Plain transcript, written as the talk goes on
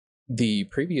The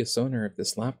previous owner of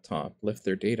this laptop left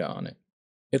their data on it.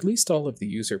 At least all of the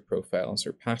user profiles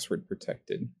are password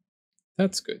protected.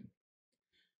 That's good.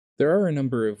 There are a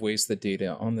number of ways the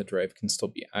data on the drive can still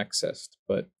be accessed,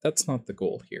 but that's not the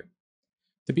goal here.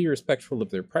 To be respectful of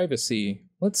their privacy,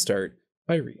 let's start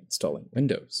by reinstalling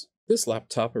Windows. This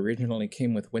laptop originally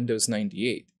came with Windows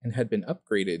 98 and had been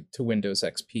upgraded to Windows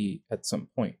XP at some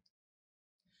point.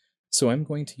 So I'm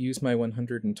going to use my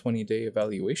 120-day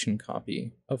evaluation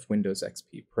copy of Windows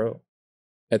XP Pro.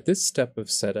 At this step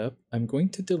of setup, I'm going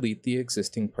to delete the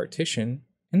existing partition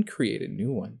and create a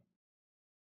new one.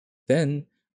 Then,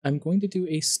 I'm going to do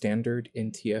a standard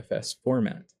NTFS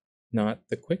format, not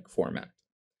the quick format.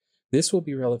 This will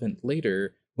be relevant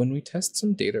later when we test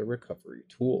some data recovery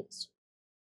tools.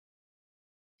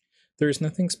 There is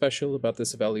nothing special about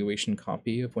this evaluation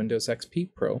copy of Windows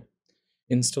XP Pro.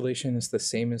 Installation is the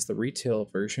same as the retail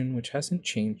version, which hasn't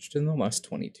changed in the last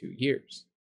 22 years.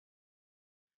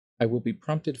 I will be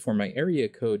prompted for my area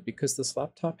code because this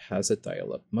laptop has a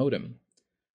dial-up modem.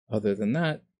 Other than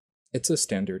that, it's a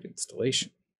standard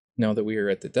installation. Now that we are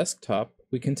at the desktop,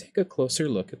 we can take a closer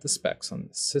look at the specs on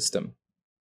this system.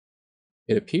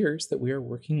 It appears that we are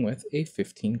working with a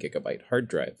 15 GB hard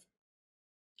drive.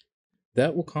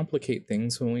 That will complicate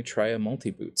things when we try a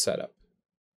multi-boot setup.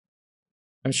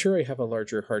 I'm sure I have a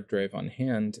larger hard drive on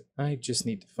hand, I just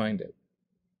need to find it.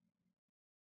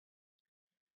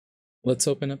 Let's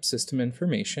open up system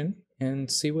information and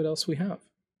see what else we have.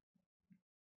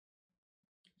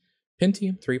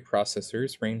 Pentium 3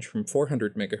 processors range from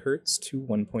 400 MHz to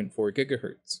 1.4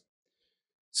 GHz.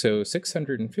 So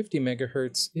 650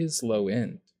 MHz is low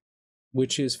end,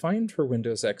 which is fine for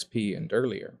Windows XP and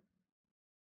earlier.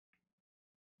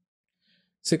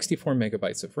 64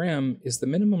 MB of RAM is the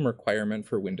minimum requirement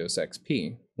for Windows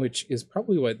XP, which is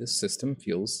probably why this system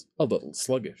feels a little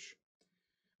sluggish.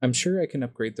 I'm sure I can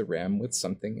upgrade the RAM with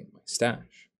something in my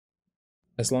stash.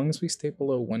 As long as we stay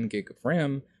below 1 GB of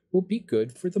RAM, we'll be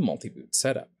good for the multi-boot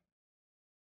setup.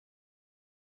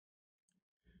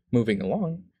 Moving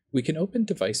along, we can open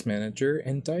Device Manager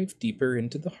and dive deeper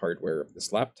into the hardware of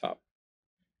this laptop.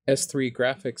 S3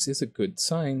 graphics is a good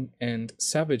sign, and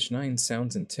Savage 9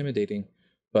 sounds intimidating,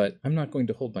 but I'm not going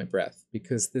to hold my breath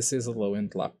because this is a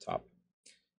low-end laptop,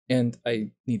 and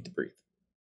I need to breathe.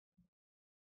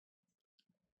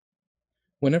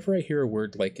 Whenever I hear a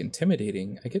word like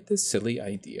intimidating, I get this silly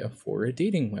idea for a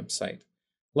dating website.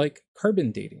 Like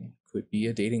Carbon Dating could be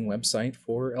a dating website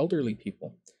for elderly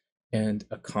people, and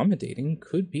Accommodating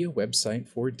could be a website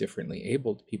for differently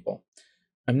abled people.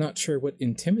 I'm not sure what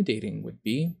intimidating would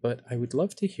be, but I would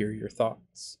love to hear your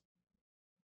thoughts.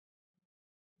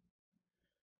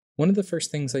 One of the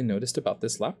first things I noticed about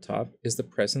this laptop is the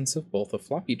presence of both a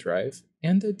floppy drive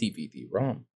and a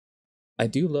DVD-ROM. I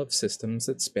do love systems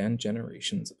that span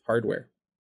generations of hardware.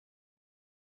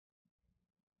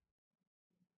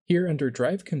 Here under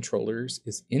Drive Controllers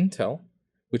is Intel,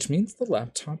 which means the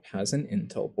laptop has an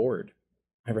Intel board.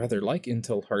 I rather like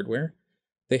Intel hardware.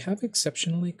 They have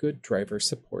exceptionally good driver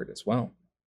support as well.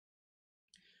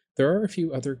 There are a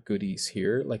few other goodies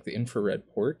here, like the infrared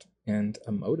port and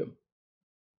a modem.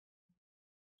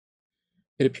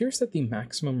 It appears that the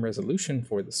maximum resolution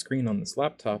for the screen on this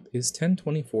laptop is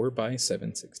 1024 by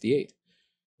 768.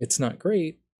 It's not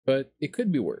great, but it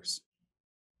could be worse.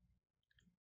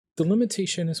 The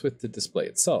limitation is with the display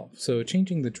itself, so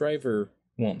changing the driver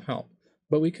won't help,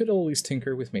 but we could always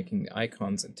tinker with making the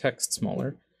icons and text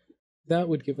smaller. That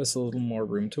would give us a little more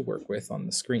room to work with on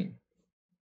the screen.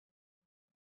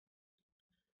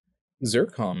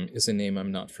 Zircom is a name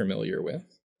I'm not familiar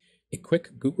with. A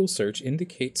quick Google search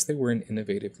indicates they were an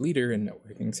innovative leader in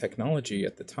networking technology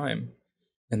at the time,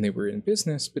 and they were in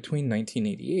business between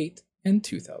 1988 and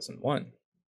 2001.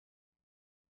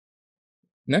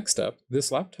 Next up,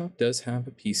 this laptop does have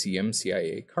a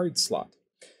PCMCIA card slot,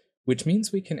 which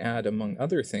means we can add, among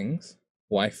other things,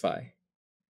 Wi-Fi.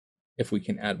 If we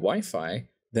can add Wi-Fi,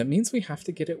 that means we have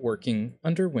to get it working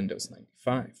under Windows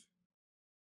 95.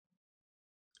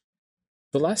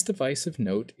 The last device of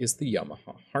note is the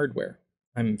Yamaha hardware.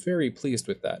 I'm very pleased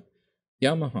with that.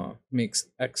 Yamaha makes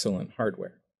excellent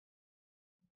hardware.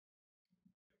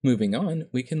 Moving on,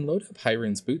 we can load up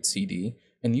Hiren's boot CD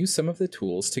and use some of the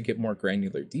tools to get more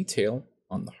granular detail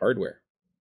on the hardware.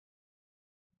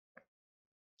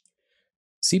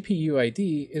 CPU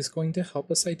ID is going to help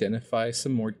us identify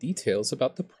some more details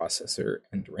about the processor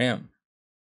and RAM.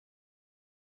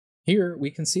 Here, we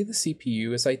can see the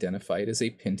CPU is identified as a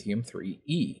Pentium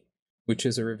 3E, which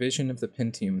is a revision of the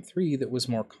Pentium 3 that was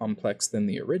more complex than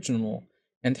the original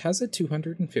and has a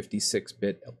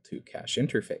 256-bit L2 cache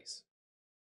interface.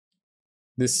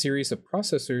 This series of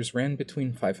processors ran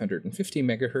between 550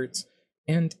 MHz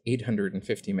and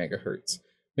 850 MHz,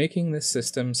 making this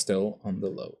system still on the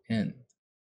low end.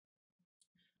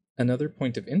 Another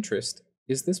point of interest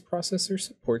is this processor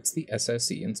supports the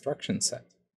SSE instruction set.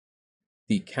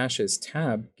 The Caches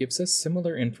tab gives us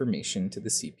similar information to the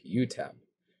CPU tab.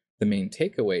 The main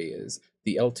takeaway is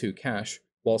the L2 cache,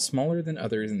 while smaller than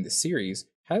others in the series,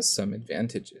 has some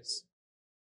advantages.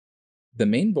 The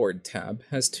mainboard tab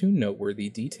has two noteworthy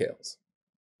details.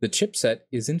 The chipset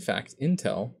is in fact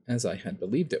Intel, as I had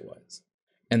believed it was,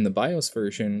 and the BIOS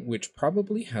version, which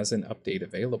probably has an update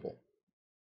available.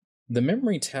 The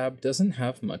memory tab doesn't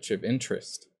have much of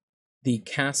interest. The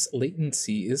CAS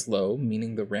latency is low,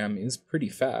 meaning the RAM is pretty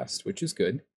fast, which is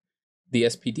good. The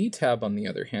SPD tab, on the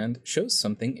other hand, shows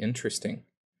something interesting.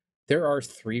 There are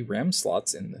 3 RAM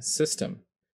slots in this system.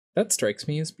 That strikes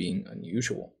me as being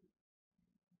unusual.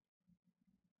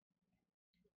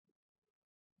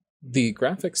 The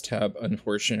graphics tab,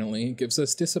 unfortunately, gives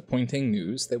us disappointing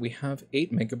news that we have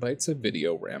 8 megabytes of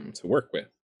video RAM to work with.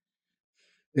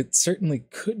 It certainly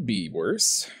could be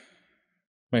worse.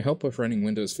 My hope of running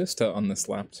Windows Vista on this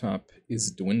laptop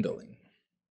is dwindling.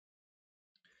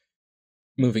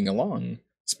 Moving along,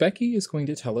 Specky is going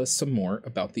to tell us some more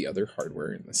about the other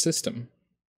hardware in the system.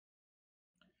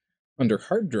 Under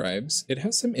hard drives, it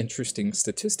has some interesting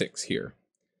statistics here.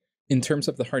 In terms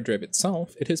of the hard drive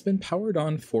itself, it has been powered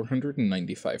on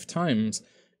 495 times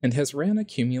and has ran a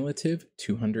cumulative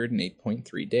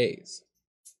 208.3 days.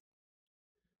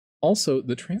 Also,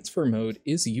 the transfer mode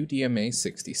is UDMA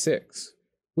 66,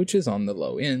 which is on the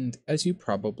low end, as you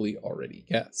probably already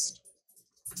guessed.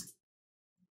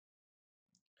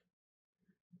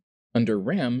 Under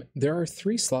RAM, there are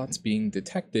 3 slots being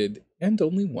detected and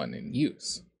only 1 in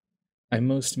use. I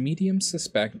most medium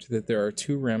suspect that there are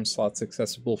 2 RAM slots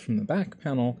accessible from the back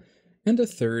panel, and a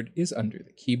third is under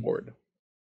the keyboard.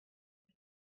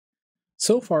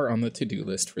 So far on the to-do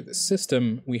list for this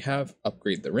system, we have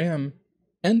upgrade the RAM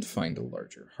and find a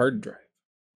larger hard drive.